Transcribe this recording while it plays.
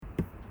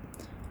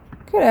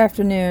Good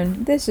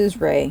afternoon. This is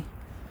Ray.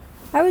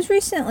 I was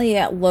recently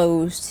at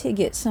Lowe's to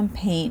get some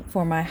paint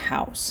for my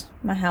house.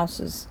 My house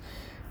is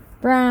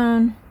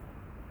brown,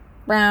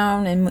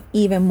 and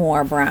even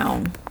more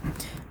brown.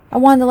 I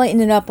wanted to lighten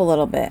it up a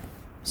little bit.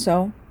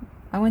 So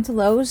I went to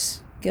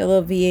Lowe's, get a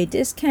little VA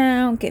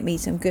discount, get me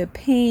some good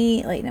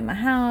paint, lighten up my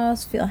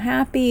house, feel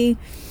happy.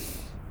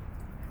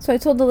 So I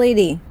told the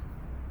lady,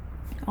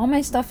 all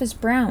my stuff is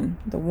brown.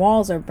 The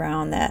walls are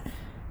brown.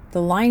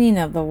 The lining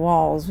of the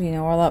walls,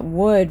 all that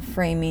wood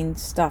framing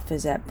stuff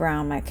is that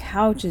brown. My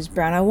couch is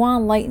brown. I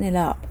want to lighten it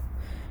up.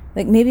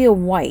 Like maybe a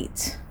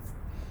white.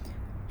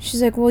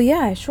 She's like, well,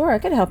 yeah, sure, I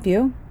could help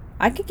you.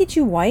 I could get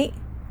you white.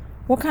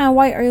 What kind of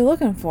white are you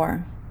looking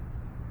for?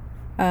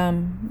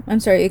 I'm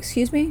sorry,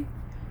 excuse me?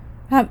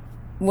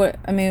 What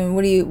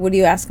do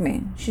you ask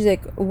me? She's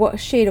like, what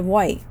shade of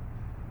white?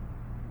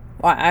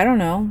 Well, I don't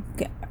know.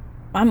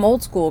 I'm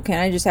old school. Can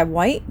I just have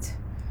white?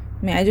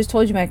 I just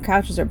told you my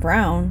couches are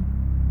brown.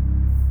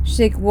 She's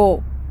like,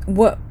 well,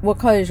 what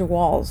color is your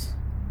walls?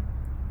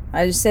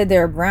 I just said they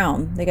were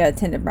brown. They got a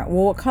tint of brown.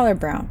 Well, what color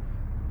brown?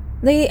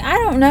 Lady, I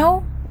don't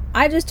know.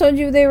 I just told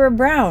you they were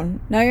brown.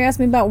 Now you're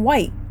asking me about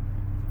white.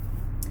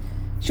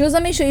 She goes,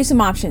 let me show you some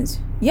options.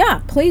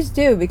 Yeah, please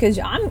do, because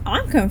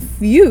I'm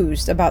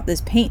confused about this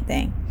paint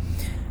thing.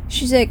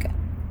 She's like,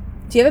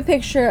 do you have a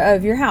picture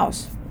of your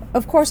house?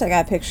 Of course I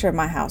got a picture of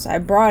my house. I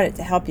brought it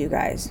to help you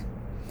guys.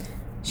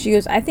 She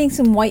goes, I think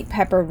some white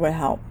pepper would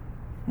help.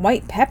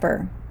 White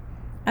pepper?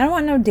 I don't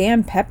want no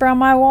damn pepper on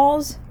my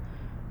walls.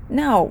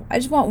 No, I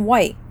just want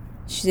white.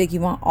 She's like, you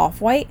want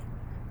off-white?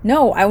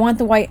 No, I want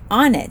the white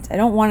on it. I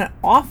don't want it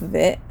off of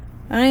it.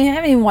 I don't even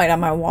have any white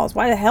on my walls.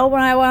 Why the hell would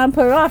I want to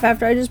put it off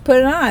after I just put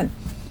it on?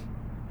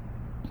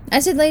 I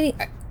said, lady,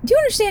 do you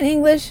understand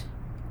English?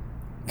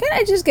 Can't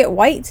I just get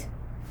white?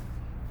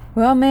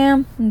 Well,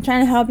 ma'am, I'm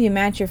trying to help you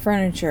match your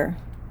furniture.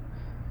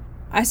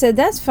 I said,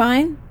 that's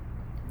fine.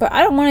 But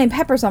I don't want any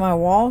peppers on my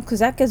wall because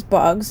that gets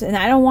bugs, and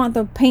I don't want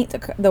the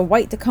the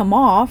white to come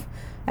off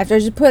after I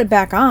just put it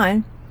back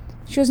on.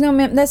 She goes, no,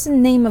 ma'am, that's the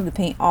name of the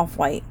paint,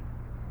 off-white.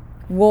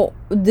 Well,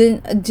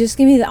 then just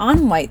give me the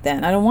on-white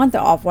then. I don't want the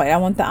off-white. I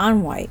want the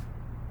on-white.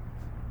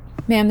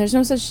 Ma'am, there's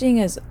no such thing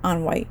as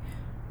on-white.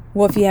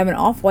 Well, if you have an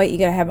off-white, you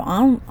gotta have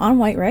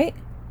on-white, right?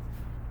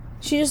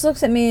 She just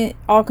looks at me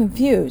all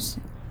confused.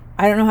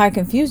 I don't know how I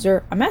confused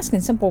her. I'm asking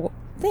simple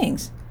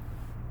things.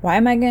 Why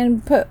am I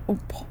going to put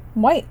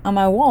white on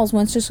my walls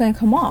when it's just going to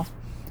come off?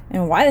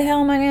 And why the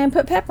hell am I going to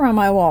put pepper on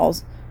my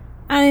walls?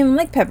 I don't even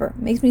like pepper.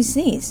 It makes me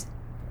sneeze.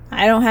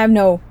 I don't have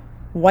no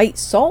white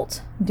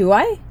salt, do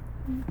I?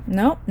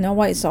 No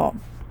white salt.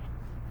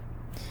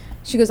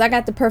 She goes, I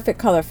got the perfect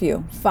color for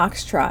you.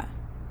 Foxtrot.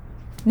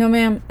 No,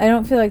 ma'am, I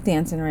don't feel like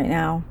dancing right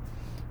now.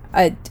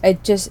 I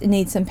just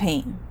need some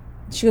paint.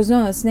 She goes,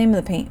 no, that's the name of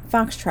the paint.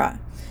 Foxtrot.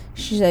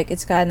 She's like,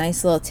 it's got a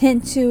nice little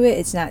tint to it.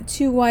 It's not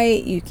too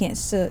white. You can't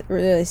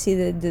really see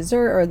the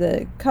dessert or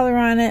the color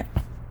on it.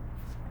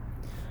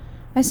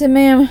 I said,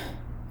 ma'am,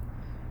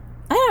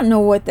 I don't know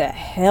what the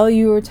hell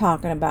you were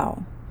talking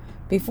about.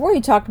 Before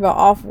you talked about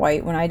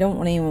off-white when I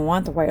don't even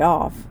want the white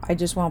off. I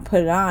just want to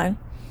put it on.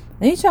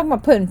 Then you're talking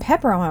about putting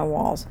pepper on my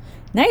walls.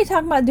 Now you're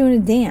talking about doing a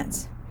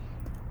dance.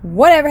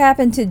 Whatever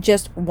happened to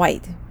just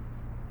white?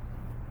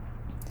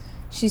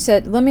 She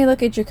said, let me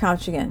look at your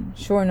couch again.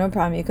 Sure, no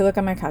problem. You can look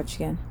at my couch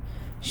again.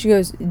 She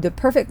goes, the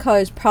perfect color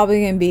is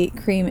probably going to be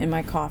cream in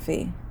my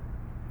coffee.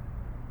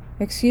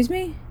 Excuse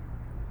me?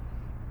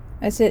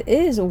 I said, it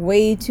is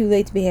way too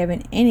late to be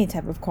having any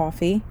type of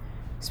coffee,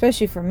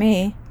 especially for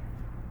me.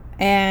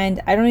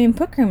 And I don't even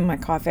put cream in my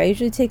coffee. I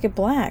usually take it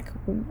black.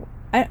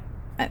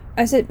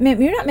 I said,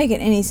 ma'am, you're not making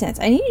any sense.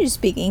 I need you to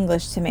speak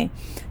English to me.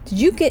 Did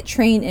you get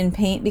trained in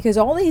paint? Because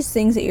all these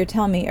things that you're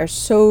telling me are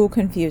so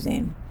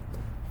confusing.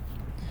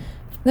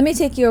 Let me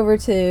take you over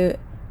to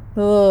the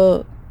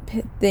little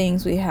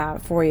things we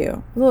have for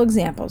you. Little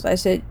examples. I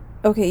said,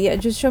 okay, yeah,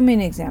 just show me an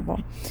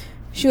example.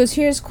 She goes,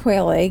 here's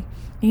quail egg,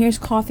 and here's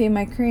coffee in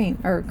my cream,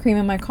 or cream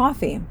in my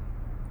coffee.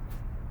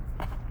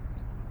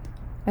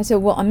 I said,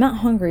 well, I'm not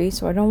hungry,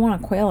 so I don't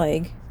want a quail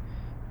egg.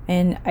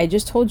 And I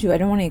just told you I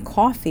don't want any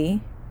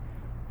coffee.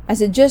 I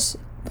said, just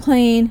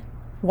plain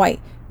white.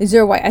 Is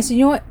there white? I said,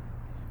 you know what?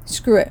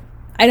 Screw it.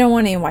 I don't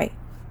want any white.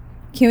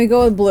 Can we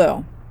go with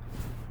blue?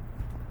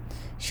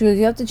 She goes,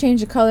 you have to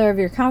change the color of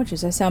your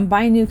couches. I said, I'm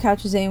buying new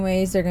couches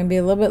anyways. They're going to be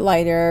a little bit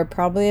lighter,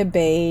 probably a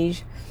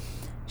beige.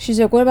 She's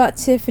like, what about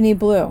Tiffany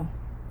blue?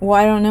 Well,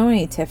 I don't know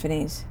any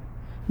Tiffany's.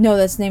 No,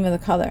 that's the name of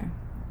the color.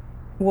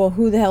 Well,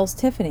 who the hell's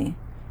Tiffany?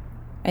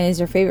 And is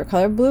her favorite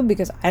color blue?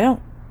 Because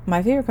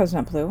my favorite color's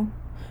not blue.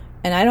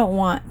 And I don't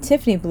want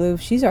Tiffany blue.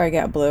 She's already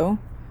got blue.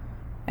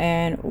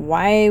 And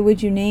why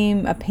would you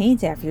name a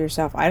paint after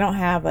yourself? I don't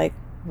have like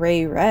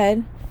Ray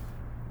Red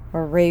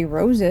or Ray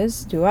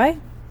Roses, do I?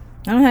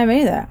 I don't have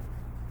any of that.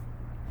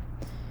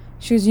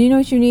 She goes, you know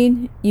what you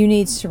need? You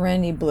need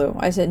Serenity Blue.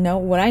 I said, no,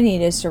 what I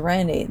need is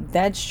Serenity.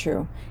 That's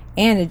true.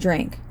 And a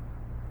drink.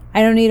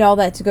 I don't need all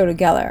that to go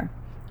together.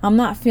 I'm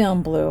not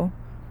feeling blue.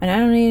 And I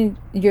don't need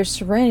your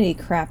Serenity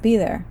crap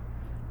either.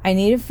 I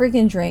need a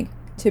freaking drink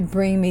to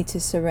bring me to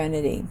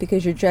serenity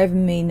because you're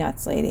driving me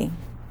nuts, lady.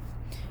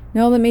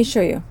 No, let me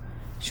show you.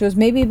 She goes,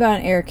 maybe about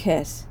an air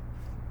kiss.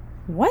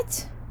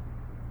 What?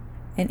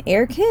 An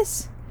air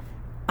kiss?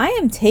 I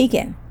am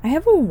taken. I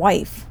have a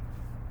wife.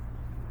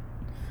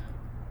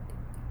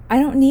 I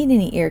don't need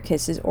any air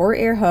kisses or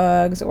air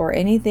hugs or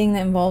anything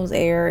that involves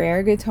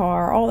air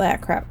guitar, all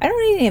that crap. I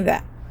don't need any of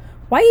that.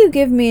 Why you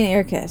give me an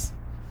air kiss?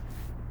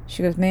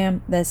 She goes,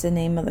 ma'am, that's the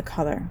name of the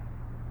color.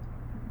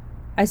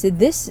 I said,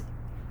 this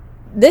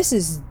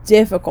is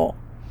difficult.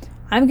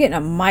 I'm getting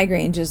a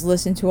migraine just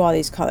listening to all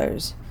these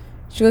colors.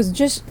 She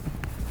goes,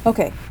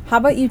 okay, how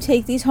about you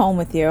take these home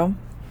with you?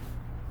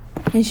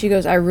 And she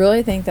goes, I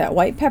really think that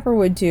white pepper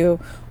would do,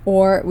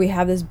 or we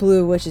have this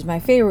blue, which is my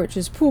favorite, which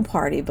is pool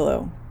party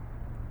blue.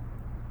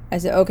 I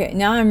said, okay,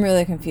 now I'm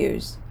really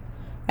confused.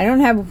 I don't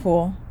have a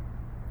pool,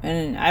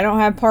 and I don't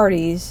have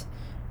parties,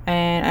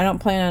 and I don't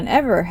plan on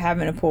ever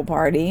having a pool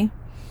party,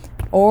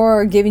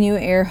 or giving you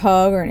an air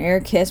hug or an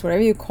air kiss,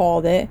 whatever you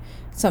called it.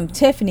 Some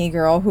Tiffany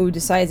girl who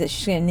decides that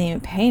she's going to name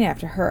a paint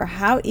after her.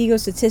 How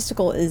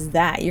egotistical is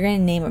that? You're going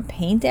to name a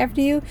paint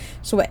after you?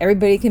 So what,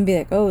 everybody can be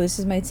like, oh, this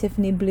is my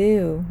Tiffany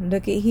blue.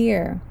 Look at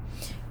here.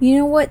 You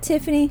know what,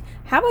 Tiffany?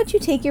 How about you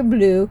take your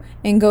blue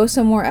and go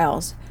somewhere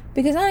else?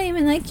 Because I don't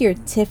even like your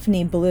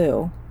Tiffany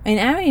blue. And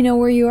I don't even know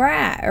where you are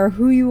at or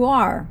who you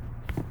are.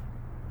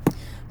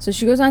 So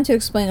she goes on to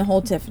explain the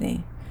whole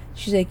Tiffany.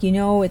 She's like,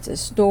 it's a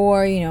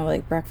store,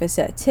 like breakfast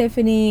at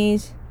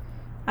Tiffany's.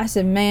 I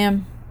said,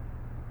 ma'am,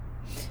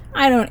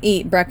 I don't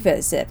eat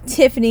breakfast at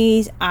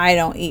Tiffany's. I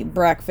don't eat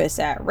breakfast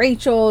at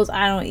Rachel's.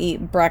 I don't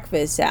eat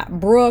breakfast at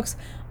Brooks.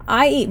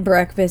 I eat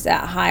breakfast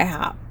at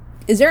IHOP.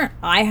 Is there an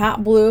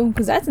IHOP blue?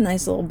 Because that's a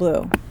nice little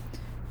blue.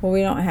 Well,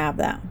 we don't have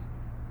that.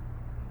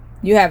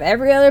 You have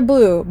every other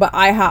blue but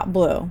IHOP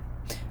blue.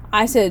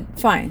 I said,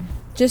 fine.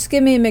 Just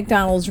give me a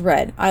McDonald's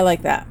red. I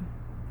like that.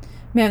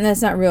 Ma'am,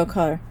 that's not real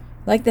color.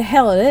 Like the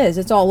hell it is.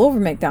 It's all over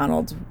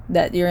McDonald's.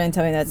 That you're going to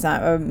tell me that's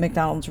not a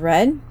McDonald's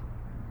red?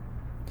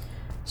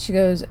 She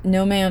goes,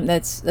 no ma'am,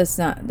 that's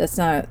not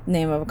a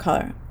name of a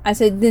color. I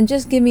said, then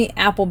just give me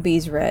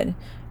Applebee's red.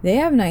 They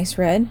have nice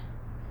red.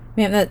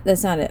 Ma'am,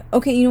 that's not it.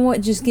 Okay, you know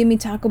what? Just give me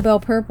Taco Bell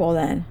purple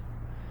then.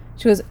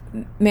 She goes,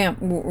 ma'am,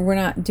 we're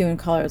not doing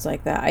colors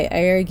like that. I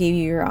already gave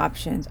you your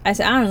options. I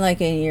said, I don't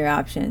like any of your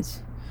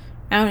options.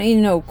 I don't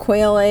need no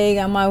quail egg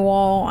on my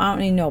wall. I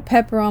don't need no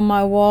pepper on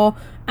my wall.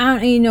 I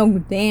don't need no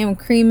damn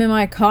cream in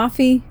my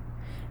coffee.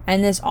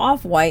 And this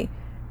off-white,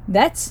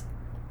 that's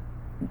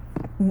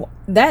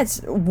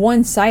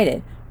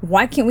one-sided.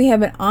 Why can't we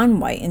have an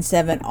on-white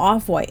instead of an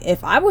off-white?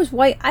 If I was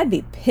white, I'd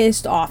be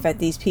pissed off at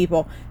these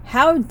people.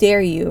 How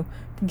dare you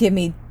give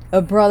me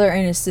a brother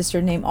and a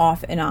sister named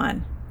Off and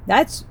On?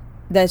 That's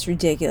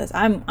ridiculous.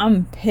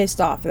 I'm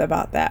pissed off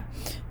about that.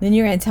 Then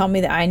you're gonna tell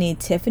me that I need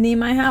Tiffany in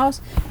my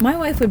house? My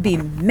wife would be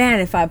mad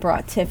if I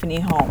brought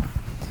Tiffany home.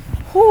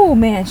 Oh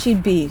man,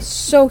 she'd be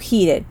so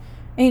heated.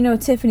 Ain't no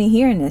Tiffany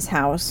here in this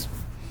house.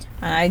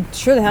 I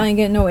sure the hell ain't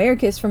getting no air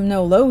kiss from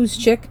no Lowe's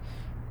chick.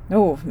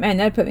 Oh man,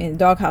 that'd put me in the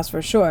doghouse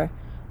for sure.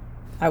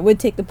 I would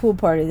take the pool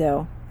party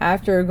though.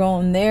 After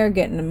going there,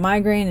 getting a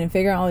migraine and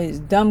figuring out all these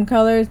dumb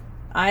colors,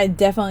 I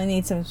definitely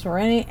need some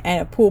serenity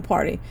and a pool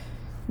party.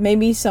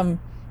 Maybe some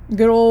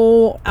good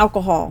old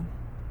alcohol.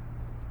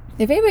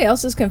 If anybody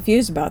else is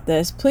confused about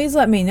this, please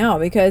let me know,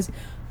 because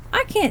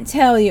I can't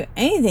tell you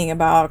anything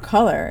about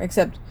color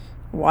except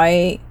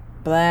white,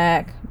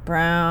 black,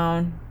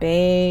 brown,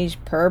 beige,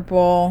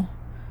 purple.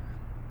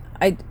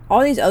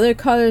 All these other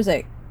colors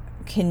like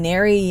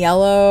canary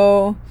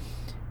yellow.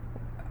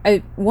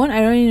 I don't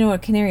even know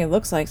what canary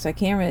looks like, so I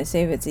can't really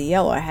say if it's a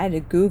yellow. I had to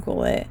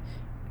Google it.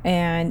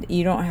 And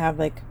you don't have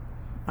like,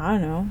 I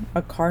don't know,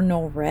 a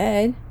cardinal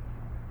red.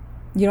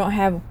 You don't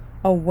have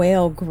a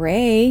whale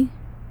gray.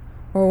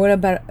 Or what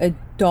about a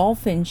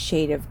dolphin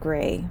shade of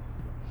gray?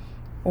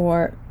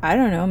 Or, I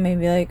don't know,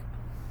 maybe like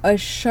a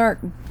shark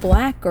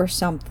black or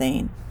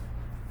something.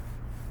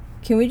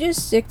 Can we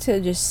just stick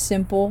to just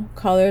simple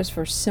colors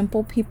for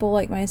simple people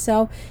like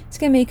myself? It's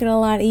going to make it a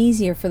lot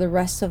easier for the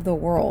rest of the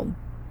world.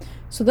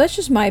 So that's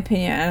just my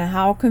opinion on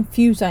how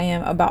confused I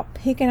am about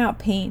picking out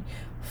paint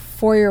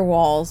for your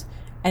walls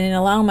and then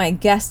allowing my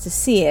guests to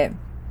see it.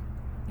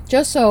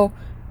 Just so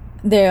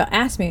they'll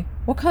ask me,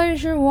 what color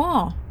is your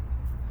wall?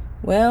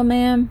 Well,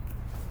 ma'am,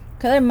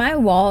 color my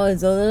wall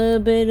is a little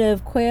bit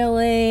of quail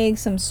egg,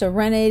 some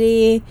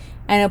serenity,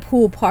 and a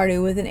pool party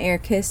with an air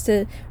kiss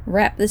to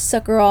wrap this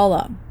sucker all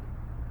up.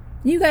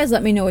 You guys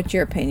let me know what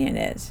your opinion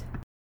is.